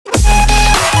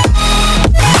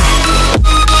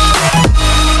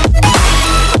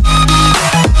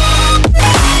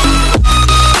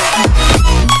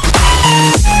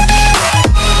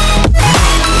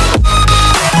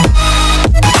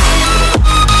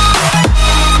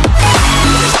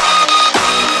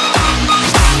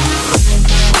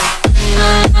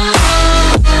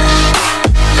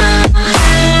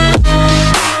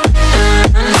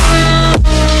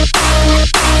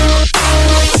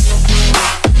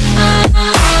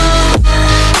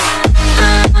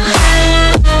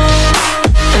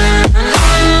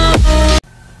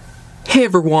Hey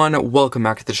everyone, welcome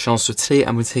back to the channel. So today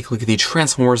I'm going to take a look at the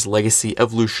Transformers Legacy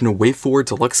Evolution Wave 4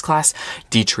 Deluxe Class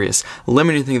Detritus. Let me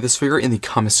know what you think of this figure in the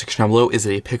comment section down below. Is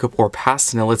it a pickup or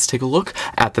pass? Now let's take a look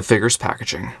at the figure's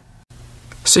packaging.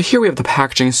 So here we have the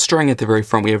packaging. Starting at the very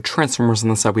front, we have Transformers on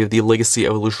the side, we have the Legacy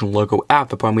Evolution logo. At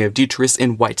the bottom, we have Detritus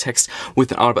in white text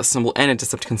with an Autobot symbol and a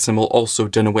Decepticon symbol also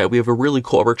done away. We have a really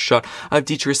cool artwork shot of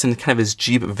Detritus in kind of his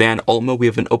Jeep van alt mode. We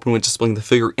have an open window displaying the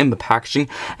figure in the packaging.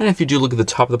 And if you do look at the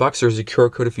top of the box, there's a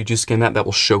QR code. If you do scan that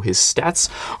will show his stats.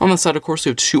 On the side, of course, we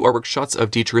have two artwork shots of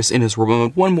Detritus in his robot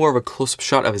mode. One more of a close-up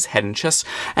shot of his head and chest,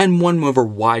 and one more of a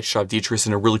wide shot of Detritus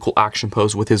in a really cool action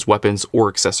pose with his weapons or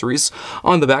accessories.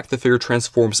 On the back, the figure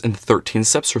transforms into 13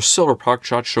 steps for silver product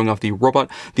shot showing off the robot,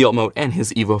 the alt mode, and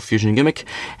his Evo Fusion gimmick.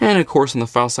 And of course, on the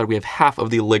file side, we have half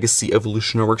of the Legacy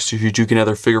Evolution artwork. So if you do get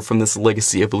another figure from this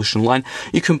Legacy Evolution line,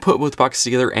 you can put both boxes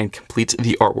together and complete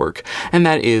the artwork. And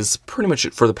that is pretty much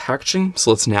it for the packaging.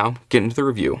 So let's now get into the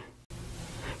review.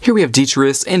 Here we have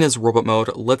Detritus in his robot mode.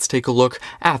 Let's take a look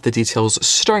at the details,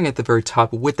 starting at the very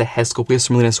top with the head sculpt. We have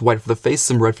some really nice white for the face,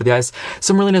 some red for the eyes,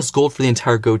 some really nice gold for the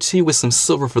entire goatee with some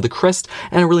silver for the crest,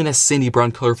 and a really nice sandy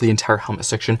brown color for the entire helmet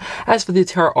section. As for the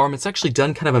entire arm, it's actually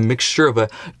done kind of a mixture of a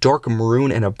dark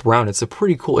maroon and a brown. It's a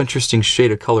pretty cool, interesting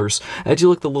shade of colors. I do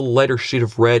like the little lighter shade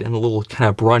of red and a little kind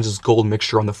of bronze gold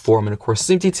mixture on the forearm, and of course,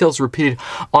 same details repeated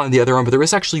on the other arm, but there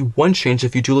is actually one change.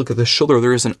 If you do look at the shoulder,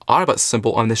 there is an Autobot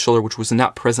symbol on the shoulder, which was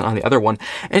not present on the other one.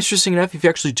 Interesting enough, if you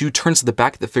actually do turn to the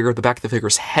back of the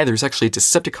figure's head, there's actually a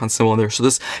Decepticon symbol in there. So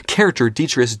this character,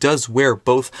 Detritus, does wear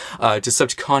both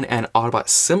Decepticon and Autobot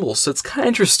symbols. So it's kind of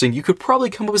interesting. You could probably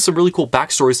come up with some really cool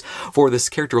backstories for this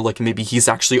character, like maybe he's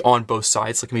actually on both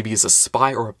sides, like maybe he's a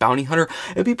spy or a bounty hunter.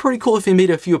 It'd be pretty cool if he made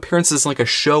a few appearances in like a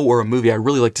show or a movie. I'd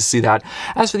really like to see that.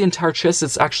 As for the entire chest,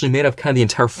 it's actually made of kind of the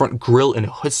entire front grille and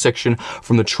hood section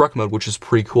from the truck mode, which is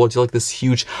pretty cool. I do like this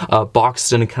huge box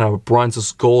done in kind of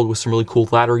bronze gold with some really cool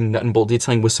laddering, nut and bolt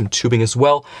detailing with some tubing as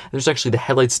well. There's actually the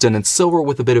headlights done in silver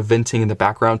with a bit of venting in the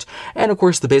background. And of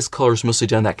course, the base color is mostly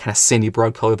done that kind of sandy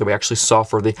brown color that we actually saw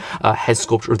for the head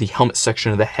sculpt or the helmet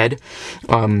section of the head.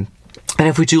 And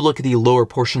if we do look at the lower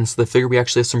portions of the figure, we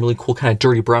actually have some really cool kind of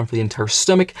dirty brown for the entire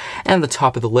stomach and the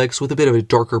top of the legs with a bit of a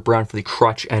darker brown for the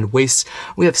crotch and waist.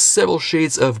 We have several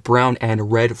shades of brown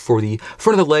and red for the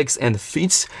front of the legs and the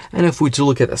feet. And if we do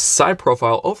look at the side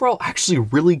profile, overall actually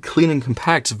really clean and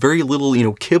compact. Very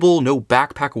little, kibble, no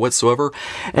backpack whatsoever.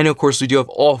 And of course, we do have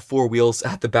all four wheels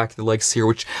at the back of the legs here,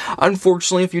 which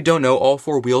unfortunately, if you don't know, all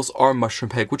four wheels are mushroom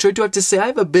peg, which I do have to say I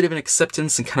have a bit of an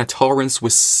acceptance and kind of tolerance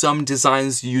with some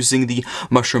designs using the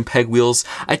mushroom peg wheels.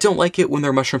 I don't like it when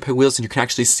they're mushroom peg wheels and you can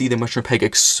actually see the mushroom peg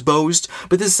exposed,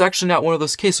 but this is actually not one of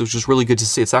those cases, which is really good to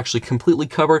see. It's actually completely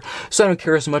covered, so I don't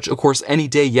care as much. Of course, any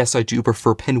day, yes, I do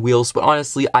prefer pin wheels, but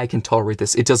honestly, I can tolerate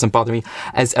this. It doesn't bother me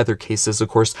as other cases. Of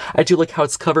course, I do like how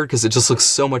it's covered because it just looks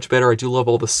so much better. I do love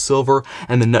all the silver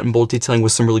and the nut and bolt detailing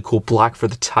with some really cool black for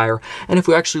the tire. And if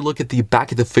we actually look at the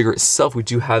back of the figure itself, we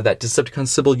do have that Decepticon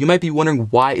symbol. You might be wondering,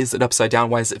 why is it upside down?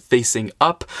 Why is it facing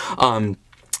up?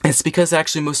 It's because it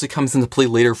actually mostly comes into play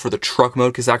later for the truck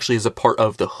mode, because actually is a part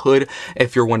of the hood.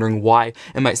 If you're wondering why,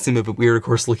 it might seem a bit weird, of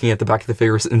course, looking at the back of the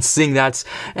figures and seeing that.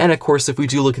 And of course, if we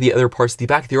do look at the other parts, the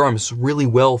back of the arm is really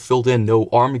well filled in. No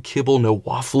arm kibble, no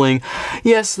waffling.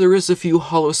 Yes, there is a few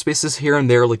hollow spaces here and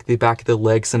there, like the back of the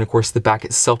legs and of course the back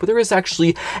itself, but there is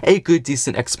actually a good,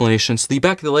 decent explanation. So the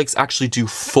back of the legs actually do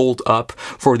fold up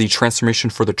for the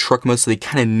transformation for the truck mode, so they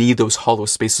kind of need those hollow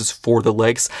spaces for the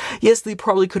legs. Yes, they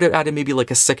probably could have added maybe like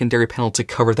a secondary panel to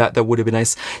cover that. That would have been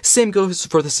nice. Same goes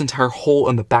for this entire hole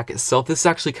in the back itself. This is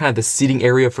actually kind of the seating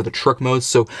area for the truck mode,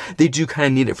 so they do kind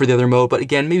of need it for the other mode, but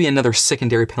again, maybe another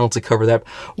secondary panel to cover that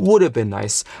would have been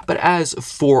nice. But as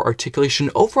for articulation,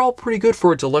 overall pretty good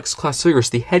for a deluxe class figure.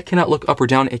 So the head cannot look up or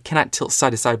down, it cannot tilt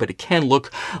side to side, but it can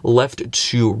look left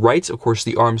to right. Of course,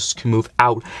 the arms can move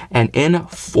out and in,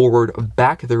 forward,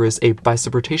 back. There is a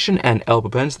bicep rotation and elbow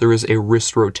bends. There is a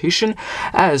wrist rotation.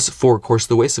 As for, of course,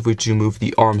 the waist, if we do move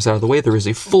the arms out of the way, there is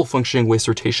a full functioning waist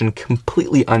rotation,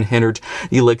 completely unhindered.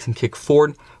 The leg can kick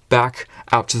forward, back,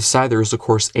 out to the side. There is, of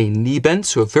course, a knee bend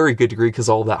to a very good degree because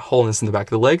all of that hollowness in the back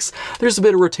of the legs. There's a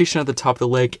bit of rotation at the top of the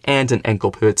leg and an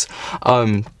ankle pivot.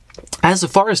 As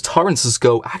far as tolerances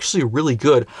go, actually really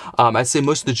good. I'd say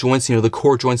most of the joints, the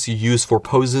core joints you use for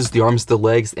poses, the arms, the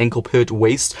legs, ankle pivot,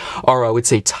 waist, are, I would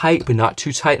say, tight, but not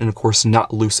too tight, and of course,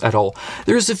 not loose at all.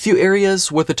 There's a few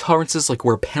areas where the tolerances, like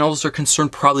where panels are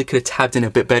concerned, probably could have tapped in a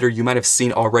bit better. You might have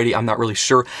seen already, I'm not really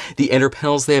sure. The inner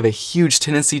panels, they have a huge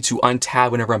tendency to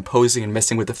untab whenever I'm posing and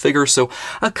messing with the figure, so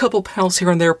a couple panels here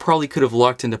and there probably could have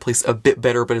locked into place a bit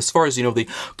better, but as far as, the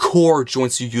core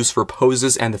joints you use for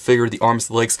poses and the figure, the arms,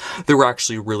 the legs, they were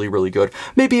actually really, really good.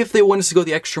 Maybe if they wanted to go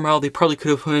the extra mile, they probably could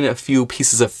have put in a few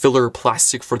pieces of filler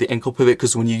plastic for the ankle pivot,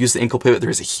 because when you use the ankle pivot,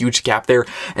 there's a huge gap there,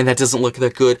 and that doesn't look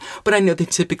that good. But I know they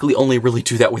typically only really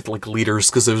do that with like leaders,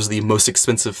 because it was the most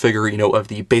expensive figure, you know, of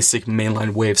the basic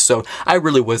mainline wave. So I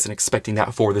really wasn't expecting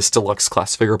that for this deluxe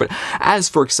class figure. But as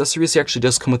for accessories, he actually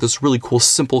does come with this really cool,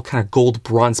 simple kind of gold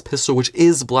bronze pistol, which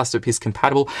is blaster piece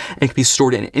compatible and can be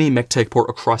stored in any mech tech port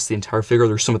across the entire figure.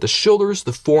 There's some of the shoulders,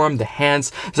 the forearm, the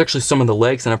hands. There's actually some of the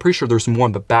legs, and I'm pretty sure there's more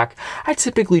on the back. I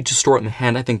typically just store it in the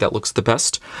hand. I think that looks the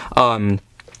best.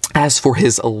 As for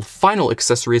his final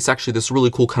accessory, it's actually this really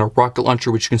cool kind of rocket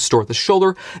launcher, which you can store at the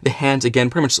shoulder, the hand, again,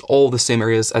 pretty much all the same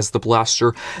areas as the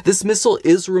blaster. This missile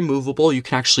is removable. You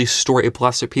can actually store a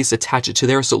blaster piece, attach it to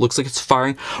there, so it looks like it's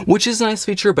firing, which is a nice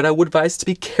feature, but I would advise to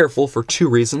be careful for two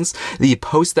reasons. The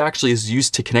post that actually is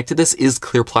used to connect to this is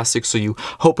clear plastic, so you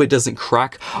hope it doesn't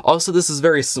crack. Also, this is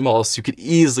very small, so you could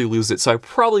easily lose it, so I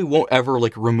probably won't ever,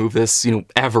 like, remove this, you know,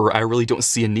 ever. I really don't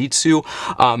see a need to.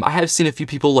 I have seen a few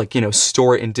people, like, you know,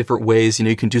 store it in different ways. You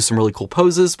know, you can do some really cool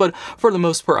poses, but for the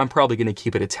most part, I'm probably going to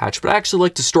keep it attached. But I actually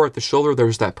like to store at the shoulder.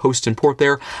 There's that post and port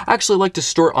there. I actually like to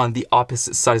store it on the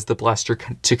opposite sides of the blaster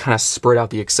to kind of spread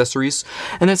out the accessories.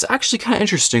 And that's actually kind of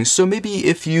interesting. So maybe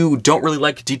if you don't really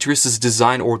like Detritus's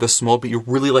design or the small, but you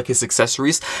really like his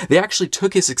accessories, they actually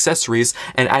took his accessories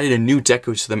and added a new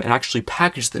deco to them and actually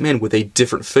packaged them in with a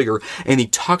different figure. In the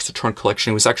Toxitron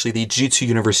collection, it was actually the G2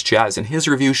 Universe Jazz, and his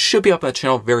review should be up on the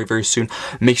channel very, very soon.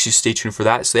 Make sure you stay tuned for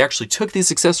that. So they actually took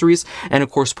these accessories and of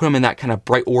course put them in that kind of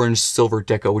bright orange silver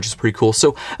deco, which is pretty cool.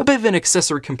 So a bit of an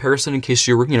accessory comparison in case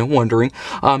you were, you know, wondering.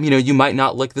 You know, you might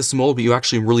not like this mold, but you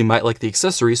actually really might like the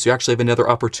accessories. So you actually have another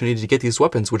opportunity to get these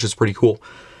weapons, which is pretty cool.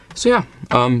 So yeah,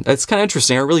 it's kind of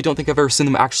interesting. I really don't think I've ever seen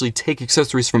them actually take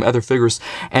accessories from other figures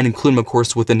and include them, of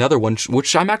course, with another one,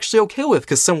 which I'm actually okay with,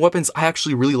 because some weapons I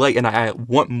actually really like and I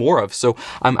want more of. So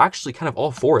I'm actually kind of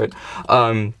all for it.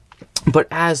 But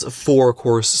as for, of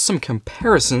course, some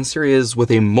comparisons, here he is with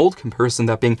a mold comparison,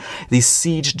 that being the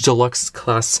Siege Deluxe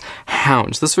Class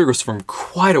Hound. This figure is from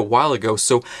quite a while ago,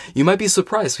 so you might be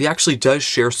surprised. He actually does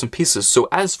share some pieces. So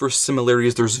as for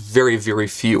similarities, there's very, very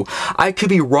few. I could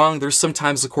be wrong. There's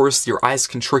sometimes, of course, your eyes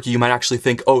can trick you. You might actually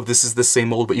think, oh, this is the same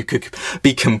mold, but you could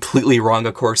be completely wrong,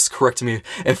 of course. Correct me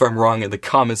if I'm wrong in the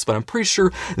comments, but I'm pretty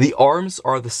sure the arms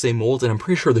are the same mold, and I'm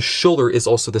pretty sure the shoulder is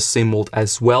also the same mold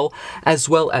as well as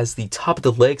the top of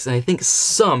the legs, and I think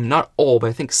some, not all, but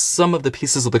I think some of the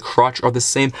pieces of the crotch are the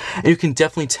same, and you can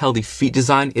definitely tell the feet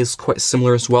design is quite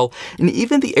similar as well. And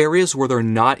even the areas where they're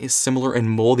not as similar in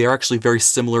mold, they are actually very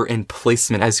similar in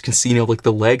placement. As you can see, you know, like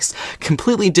the legs,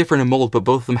 completely different in mold, but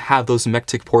both of them have those mech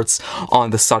ports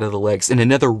on the side of the legs. And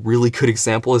another really good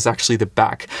example is actually the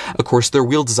back. Of course, their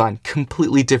wheel design,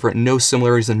 completely different, no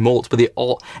similarities in mold, but they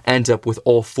all end up with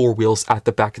all four wheels at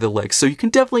the back of the legs. So you can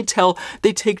definitely tell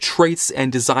they take traits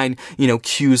and design, you know,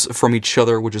 cues from each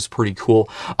other, which is pretty cool.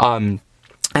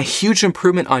 A huge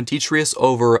improvement on Detritus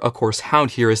over, of course,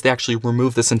 Hound here is they actually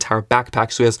removed this entire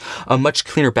backpack, so he has a much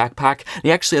cleaner backpack, and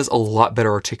he actually has a lot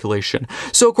better articulation.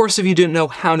 So, of course, if you didn't know,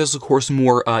 Hound is, of course,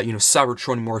 more, you know,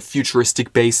 Cybertron, more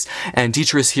futuristic base, and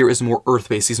Detritus here is more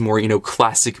Earth-based. He's more, you know,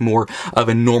 classic, more of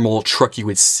a normal truck you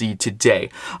would see today.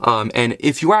 And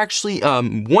if you are actually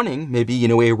wanting, maybe, you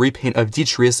know, a repaint of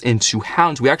Detritus into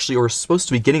Hound, we actually are supposed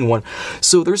to be getting one.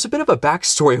 So there's a bit of a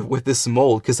backstory with this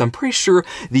mold, because I'm pretty sure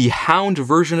the Hound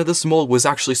version of this mold was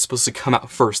actually supposed to come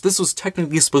out first. This was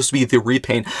technically supposed to be the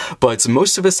repaint, but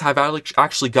most of us have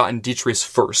actually gotten Detritus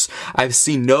first. I've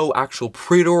seen no actual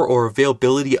pre-order or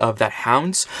availability of that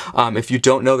Hound. If you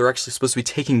don't know, they're actually supposed to be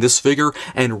taking this figure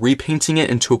and repainting it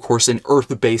into, of course, an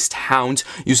Earth-based Hound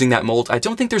using that mold. I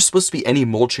don't think there's supposed to be any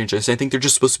mold changes. I think they're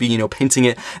just supposed to be, you know, painting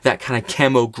it that kind of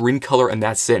camo green color, and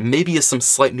that's it. Maybe some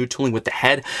slight new tooling with the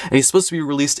head, and he's supposed to be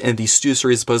released in the Studio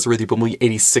Series Buzzer, the Bumblebee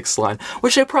 86 line,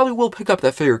 which I probably will pick up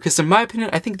that figure, because in my opinion,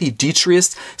 I think the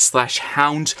Detritus /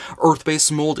 Hound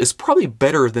Earth-based mold is probably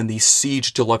better than the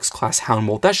Siege Deluxe Class Hound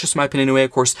mold. That's just my opinion anyway.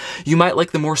 Of course, you might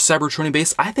like the more Cybertronian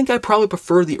base. I think I probably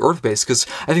prefer the Earth base, because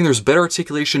I think there's better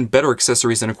articulation, better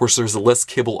accessories, and of course there's less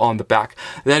kibble on the back.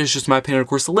 That is just my opinion. Of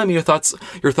course, let me know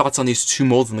your thoughts on these two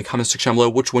molds in the comment section below.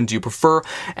 Which one do you prefer?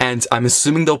 And I'm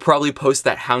assuming they'll probably post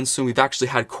that Hound soon. We've actually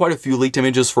had quite a few leaked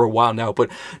images for a while now, but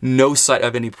no sight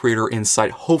of any pre-order in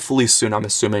sight. Hopefully soon, I'm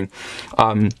assuming.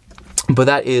 But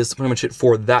that is pretty much it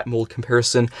for that mold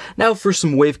comparison. Now for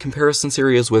some wave comparisons,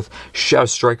 here he is with Shadow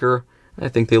Striker. I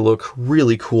think they look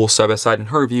really cool side by side, and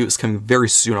her review is coming very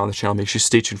soon on the channel. Make sure you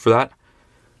stay tuned for that.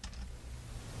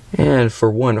 And for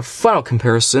one final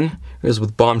comparison, is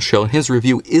with Bombshell, and his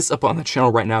review is up on the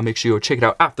channel right now. Make sure you go check it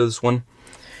out after this one.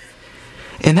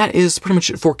 And that is pretty much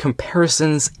it for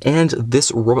comparisons and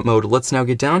this robot mode. Let's now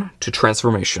get down to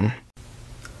transformation.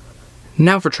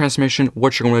 Now for transformation,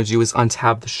 what you're going to do is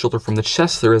untab the shoulder from the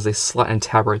chest. There is a slot and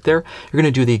tab right there. You're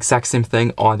going to do the exact same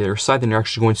thing on the other side. Then you're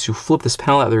actually going to flip this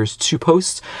panel out. There's 2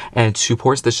 posts and 2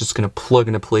 ports. That's just going to plug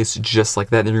into place just like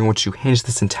that. Then you're going to hinge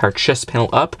this entire chest panel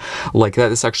up like that.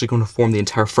 This is actually going to form the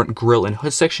entire front grille and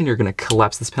hood section. You're going to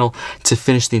collapse this panel to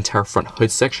finish the entire front hood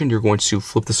section. You're going to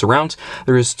flip this around.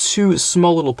 There is 2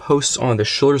 small little posts on the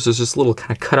shoulders. There's this little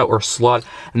kind of cutout or slot,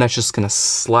 and that's just going to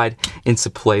slide into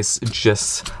place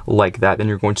just like that. Then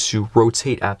you're going to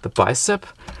rotate at the bicep,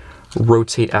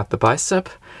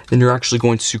 Then you're actually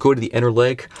going to go to the inner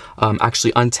leg,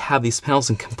 actually untab these panels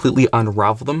and completely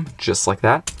unravel them, just like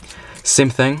that. Same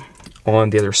thing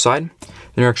on the other side.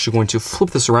 Then you're actually going to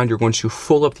flip this around. You're going to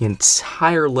fold up the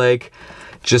entire leg,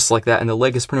 just like that. And the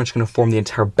leg is pretty much going to form the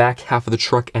entire back half of the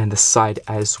truck and the side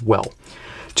as well.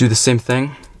 Do the same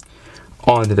thing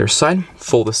on the other side.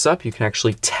 Fold this up. You can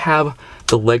actually tab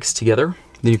the legs together.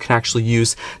 Then you can actually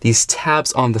use these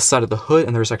tabs on the side of the hood,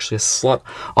 and there's actually a slot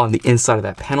on the inside of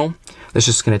that panel that's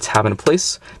just going to tab into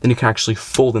place. Then you can actually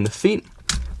fold in the feet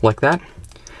like that.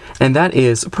 And that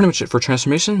is pretty much it for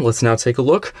transformation. Let's now take a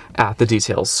look at the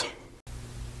details.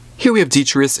 Here we have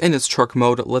Detritus in its truck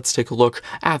mode. Let's take a look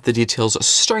at the details.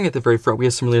 Starting at the very front, we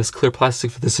have some really nice clear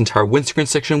plastic for this entire windscreen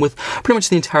section, with pretty much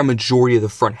the entire majority of the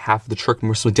front half of the truck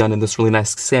mostly done in this really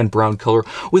nice sand brown color,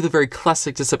 with a very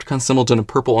classic Decepticon symbol done in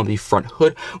purple on the front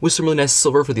hood, with some really nice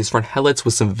silver for these front headlights,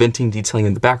 with some venting detailing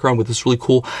in the background, with this really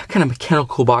cool kind of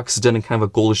mechanical box done in kind of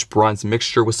a goldish bronze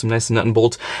mixture, with some nice nut and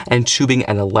bolt and tubing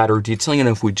and a ladder detailing. And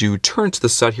if we do turn to the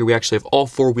side here, we actually have all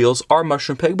 4 wheels are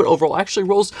mushroom peg, but overall actually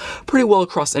rolls pretty well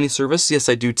across any surface. Yes,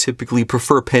 I do typically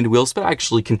prefer pinned wheels, but I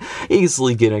actually can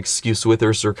easily get an excuse with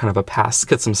theirs or kind of a pass,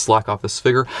 cut some slack off this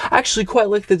figure. I actually quite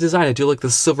like the design. I do like the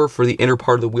silver for the inner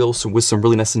part of the wheel, so with some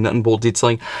really nice nut and bolt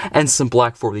detailing, and some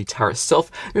black for the tire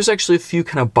itself. There's actually a few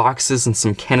kind of boxes and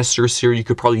some canisters here. You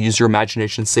could probably use your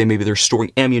imagination, say maybe they're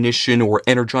storing ammunition or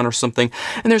energon or something.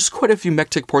 And there's quite a few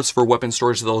mech-tech ports for weapon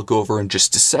storage that I'll go over in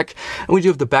just a sec. And we do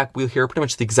have the back wheel here, pretty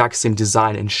much the exact same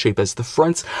design and shape as the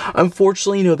front.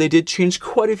 Unfortunately, you know, they did change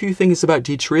quite a few things about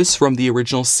Detritus from the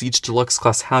original Siege Deluxe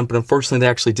class Hound, but unfortunately they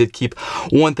actually did keep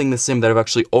one thing the same that I've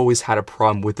actually always had a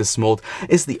problem with this mold,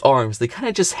 is the arms. They kind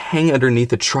of just hang underneath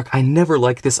the truck. I never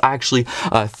liked this. I actually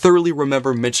thoroughly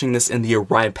remember mentioning this in the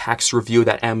Orion Packs review,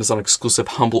 that Amazon exclusive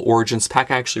Humble Origins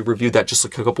pack. I actually reviewed that just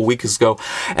like a couple weeks ago,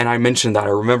 and I mentioned that. I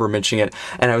remember mentioning it,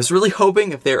 and I was really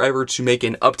hoping if they're ever to make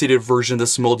an updated version of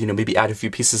this mold, you know, maybe add a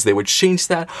few pieces, they would change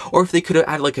that, or if they could have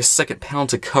added like a second panel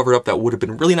to cover it up, that would have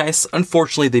been really nice.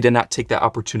 Unfortunately, they did not take that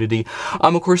opportunity.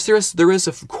 Of course, there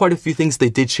is quite a few things they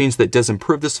did change that does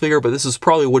improve this figure, but this is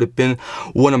probably would have been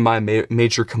one of my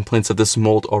major complaints of this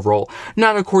mold overall.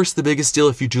 Not, of course, the biggest deal.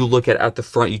 If you do look at the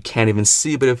front, you can't even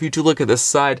see, but if you do look at the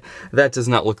side, that does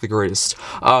not look the greatest.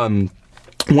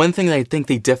 One thing that I think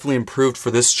they definitely improved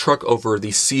for this truck over the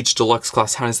Siege Deluxe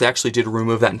class Hound is they actually did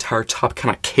remove that entire top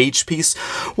kind of cage piece,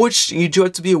 which you do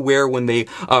have to be aware when they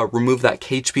remove that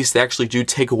cage piece, they actually do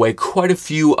take away quite a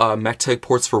few mech-tech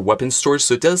ports for weapon storage,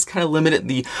 so it does kind of limit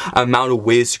the amount of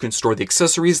ways you can store the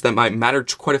accessories that might matter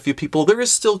to quite a few people. There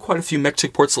is still quite a few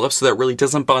mech-tech ports left, so that really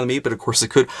doesn't bother me, but of course it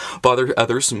could bother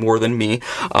others more than me,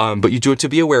 but you do have to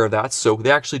be aware of that. So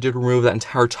they actually did remove that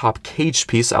entire top cage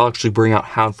piece. I'll actually bring out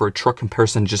Hound for a truck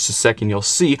comparison in just a second, you'll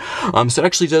see. So it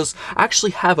actually does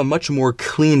have a much more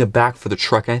clean back for the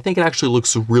truck, and I think it actually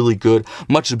looks really good,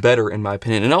 much better in my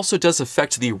opinion. It also does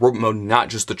affect the robot mode, not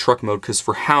just the truck mode, because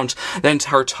for Hound, that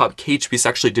entire top cage piece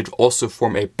actually did also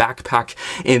form a backpack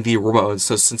in the robot mode.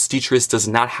 So since Detritus does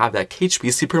not have that cage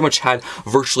piece, he pretty much had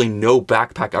virtually no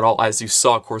backpack at all, as you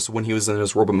saw, of course, when he was in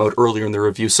his robot mode earlier in the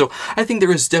review. So I think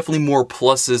there is definitely more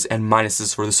pluses and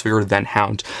minuses for this figure than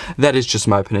Hound. That is just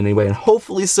my opinion anyway, and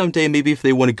hopefully someday, maybe if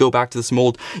they want to go back to this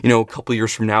mold, you know, a couple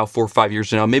years from now, 4 or 5 years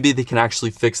from now, maybe they can actually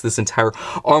fix this entire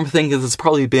arm thing, because it's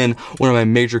probably been one of my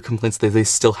major complaints that they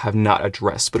still have not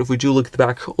addressed. But if we do look at the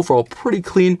back, overall pretty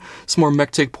clean. Some more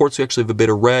mech-tech ports. We actually have a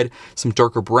bit of red, some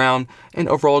darker brown, and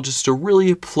overall just a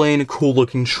really plain, cool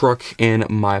looking truck in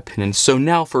my opinion. So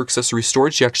now for accessory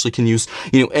storage, you actually can use,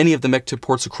 you know, any of the mech-tech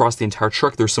ports across the entire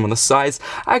truck. There's some on the sides.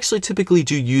 I actually typically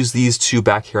do use these 2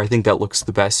 back here. I think that looks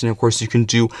the best, and of course you can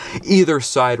do either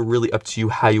side, really up to you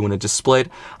how you want to display it.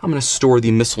 I'm going to store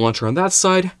the missile launcher on that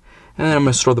side, and then I'm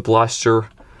going to store the blaster,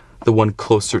 the one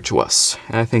closer to us.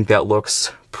 And I think that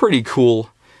looks pretty cool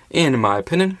in my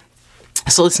opinion.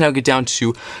 So let's now get down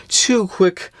to 2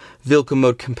 quick vehicle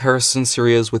mode comparisons. Here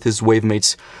he is with his wave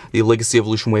mates, the Legacy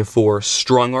Evolution Wave 4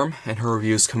 Strong Arm, and her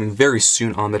review is coming very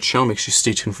soon on the channel. Make sure you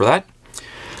stay tuned for that.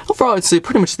 overall, I'd say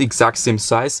pretty much the exact same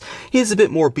size. He is a bit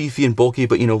more beefy and bulky,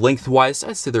 but lengthwise,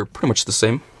 I'd say they're pretty much the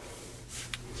same.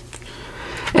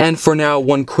 And for now,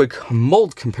 one quick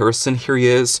mold comparison. Here he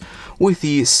is with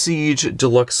the Siege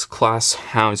Deluxe class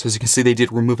Hound. So as you can see, they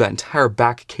did remove that entire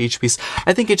back cage piece.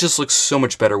 I think it just looks so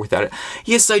much better without it.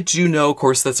 Yes, I do know, of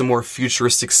course, that's a more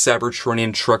futuristic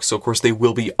Cybertronian truck, so of course they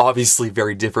will be obviously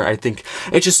very different. I think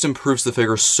it just improves the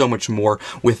figure so much more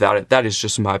without it. That is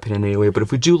just my opinion anyway. But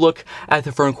if we do look at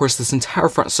the front, of course, this entire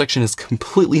front section is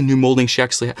completely new molding. He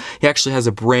actually has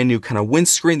a brand new kind of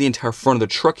windscreen. The entire front of the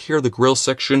truck here, the grille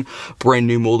section, brand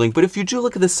new molding. But if you do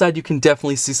look at the side, you can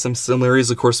definitely see some similarities.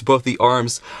 Of course, both the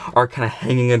arms are kind of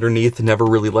hanging underneath, never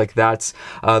really like that.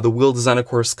 The wheel design, of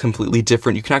course, completely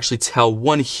different. You can actually tell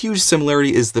one huge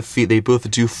similarity is the feet. They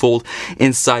both do fold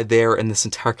inside there, and this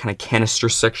entire kind of canister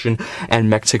section and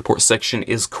mech tick port section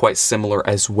is quite similar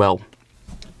as well.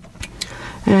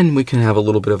 And we can have a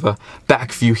little bit of a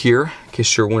back view here, in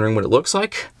case you're wondering what it looks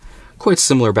like. Quite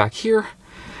similar back here.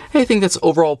 I think that's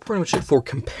overall pretty much it for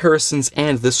comparisons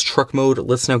and this truck mode.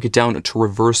 Let's now get down to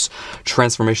reverse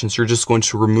transformation. So you're just going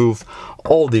to remove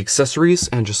all the accessories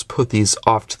and just put these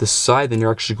off to the side. Then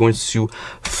you're actually going to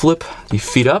flip the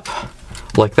feet up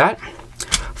like that.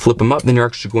 Flip them up. Then you're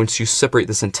actually going to separate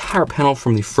this entire panel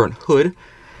from the front hood.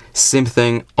 Same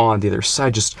thing on the other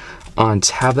side. Just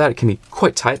untab that. It can be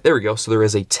quite tight. There we go. So there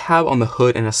is a tab on the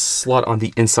hood and a slot on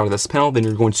the inside of this panel. Then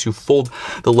you're going to fold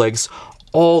the legs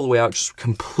all the way out, just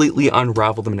completely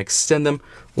unravel them and extend them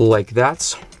like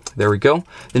that. There we go.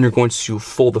 Then you're going to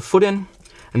fold the foot in,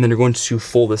 and then you're going to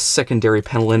fold the secondary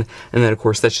panel in, and then of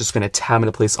course that's just going to tab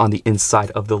into place on the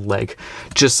inside of the leg,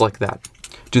 just like that.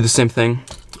 Do the same thing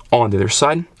on the other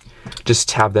side. Just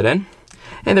tab that in,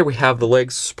 and there we have the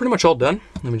legs pretty much all done.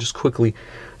 Let me just quickly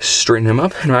straighten him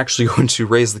up, and I'm actually going to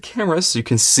raise the camera so you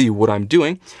can see what I'm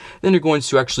doing. Then you're going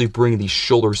to actually bring the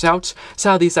shoulders out.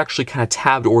 So how these actually kind of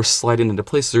tabbed or slide into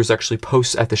place. There's actually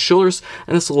posts at the shoulders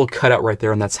and this little cutout right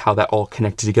there, and that's how that all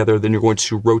connected together. Then you're going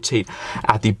to rotate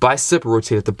at the bicep,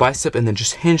 and then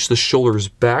just hinge the shoulders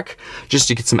back just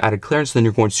to get some added clearance. Then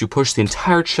you're going to push the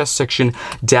entire chest section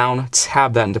down,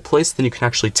 tab that into place. Then you can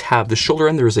actually tab the shoulder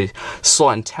in. There's a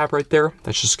slot and tab right there.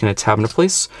 That's just going to tab into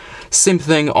place. Same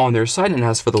thing on their side. And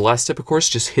as for the last step, of course,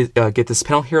 just get this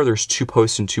panel here. There's 2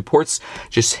 posts and 2 ports.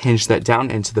 Just hinge that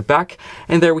down into the back.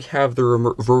 And there we have the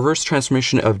reverse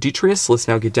transformation of Detritus. Let's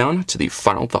now get down to the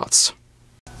final thoughts.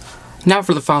 Now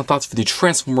for the final thoughts for the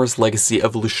Transformers Legacy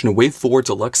Evolution Wave 4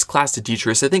 Deluxe Class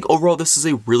Detritus. I think overall this is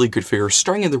a really good figure.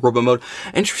 Starting in the Robo mode,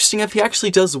 interesting if he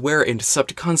actually does wear a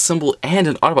Decepticon symbol and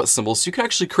an Autobot symbol, so you can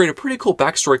actually create a pretty cool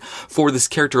backstory for this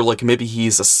character, like maybe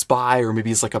he's a spy or maybe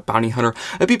he's like a bounty hunter.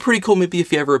 It'd be pretty cool maybe if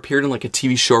he ever appeared in like a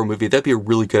TV show or movie. That'd be a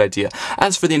really good idea.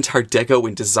 As for the entire deco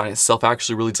and design itself, I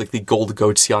actually really like the gold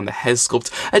goatee on the head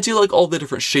sculpt. I do like all the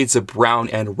different shades of brown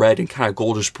and red and kind of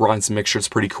goldish bronze mixture. It's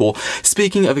pretty cool.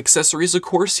 Speaking of accessories, of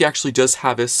course, he actually does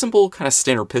have a simple kind of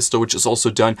standard pistol, which is also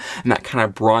done in that kind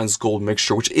of bronze gold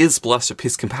mixture, which is blaster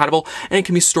piece compatible, and it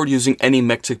can be stored using any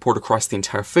mech tick port across the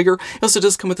entire figure. It also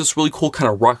does come with this really cool kind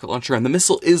of rocket launcher, and the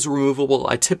missile is removable.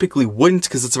 I typically wouldn't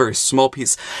because it's a very small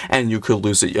piece and you could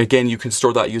lose it. Again, you can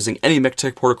store that using any mech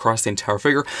tick port across the entire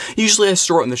figure. Usually I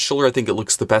store it on the shoulder. I think it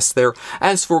looks the best there.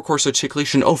 As for, of course,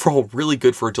 articulation, overall really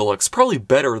good for a Deluxe. Probably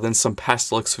better than some past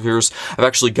Deluxe figures I've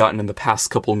actually gotten in the past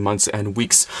couple of months and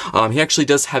weeks. He actually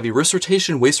does have a wrist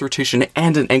rotation, waist rotation,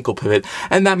 and an ankle pivot,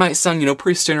 and that might sound,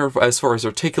 pretty standard as far as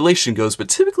articulation goes, but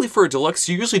typically for a Deluxe,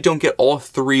 you usually don't get all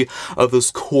 3 of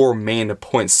those core main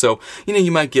points. So,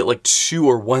 you might get like 2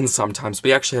 or 1 sometimes, but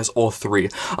he actually has all 3.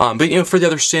 But, for the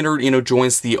other standard,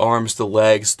 joints, the arms, the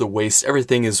legs, the waist,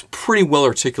 everything is pretty well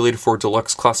articulated for a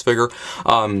Deluxe class figure.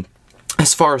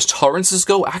 As far as tolerances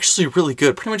go, actually really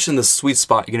good, pretty much in the sweet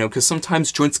spot, because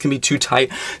sometimes joints can be too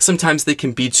tight, sometimes they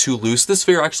can be too loose. This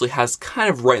figure actually has kind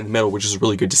of right in the middle, which is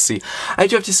really good to see. I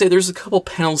do have to say there's a couple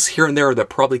panels here and there that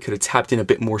probably could have tapped in a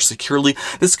bit more securely.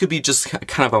 This could be just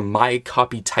kind of a my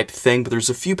copy type thing, but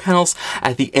there's a few panels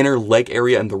at the inner leg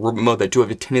area in the Robo mode that do have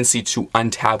a tendency to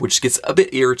untab, which gets a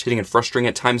bit irritating and frustrating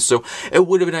at times, so it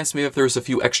would have been nice maybe if there was a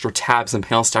few extra tabs and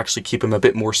panels to actually keep them a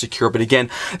bit more secure, but again,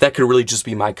 that could really just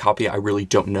be my copy. I really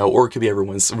don't know, or it could be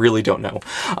everyone's, really don't know.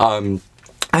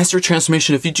 As for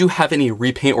transformation, if you do have any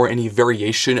repaint or any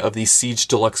variation of the Siege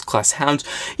Deluxe class Hound,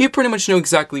 you pretty much know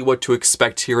exactly what to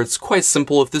expect here. It's quite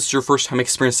simple. If this is your first time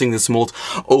experiencing this mold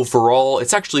overall,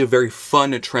 it's actually a very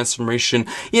fun transformation.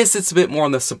 Yes, it's a bit more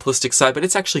on the simplistic side, but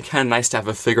it's actually kind of nice to have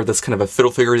a figure that's kind of a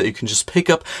fiddle figure that you can just pick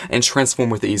up and transform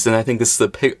with ease, and I think this is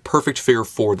the perfect figure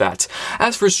for that.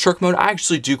 As for its truck mode, I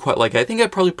actually do quite like it. I think I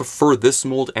probably prefer this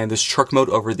mold and this truck mode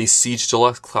over the Siege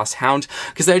Deluxe class Hound,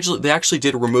 because they actually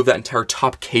did remove that entire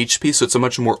top cage piece, so it's a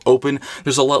much more open.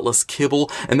 There's a lot less kibble,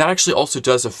 and that actually also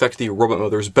does affect the robot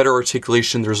mode. There's better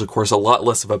articulation, there's of course a lot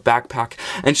less of a backpack,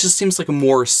 and it just seems like a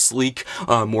more sleek,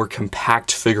 more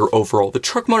compact figure overall. The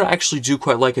truck mode I actually do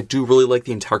quite like. I do really like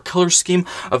the entire color scheme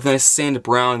of the sand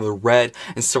brown, the red,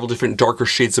 and several different darker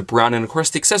shades of brown, and of course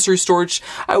the accessory storage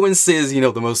I wouldn't say is, you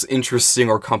know, the most interesting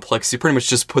or complex. You pretty much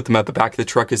just put them at the back of the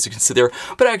truck, as you can see there,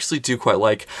 but I actually do quite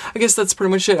like. I guess that's pretty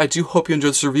much it. I do hope you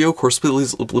enjoyed this review. Of course,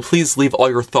 please leave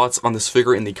all your thoughts on this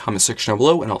figure in the comment section down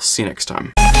below, and I'll see you next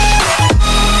time.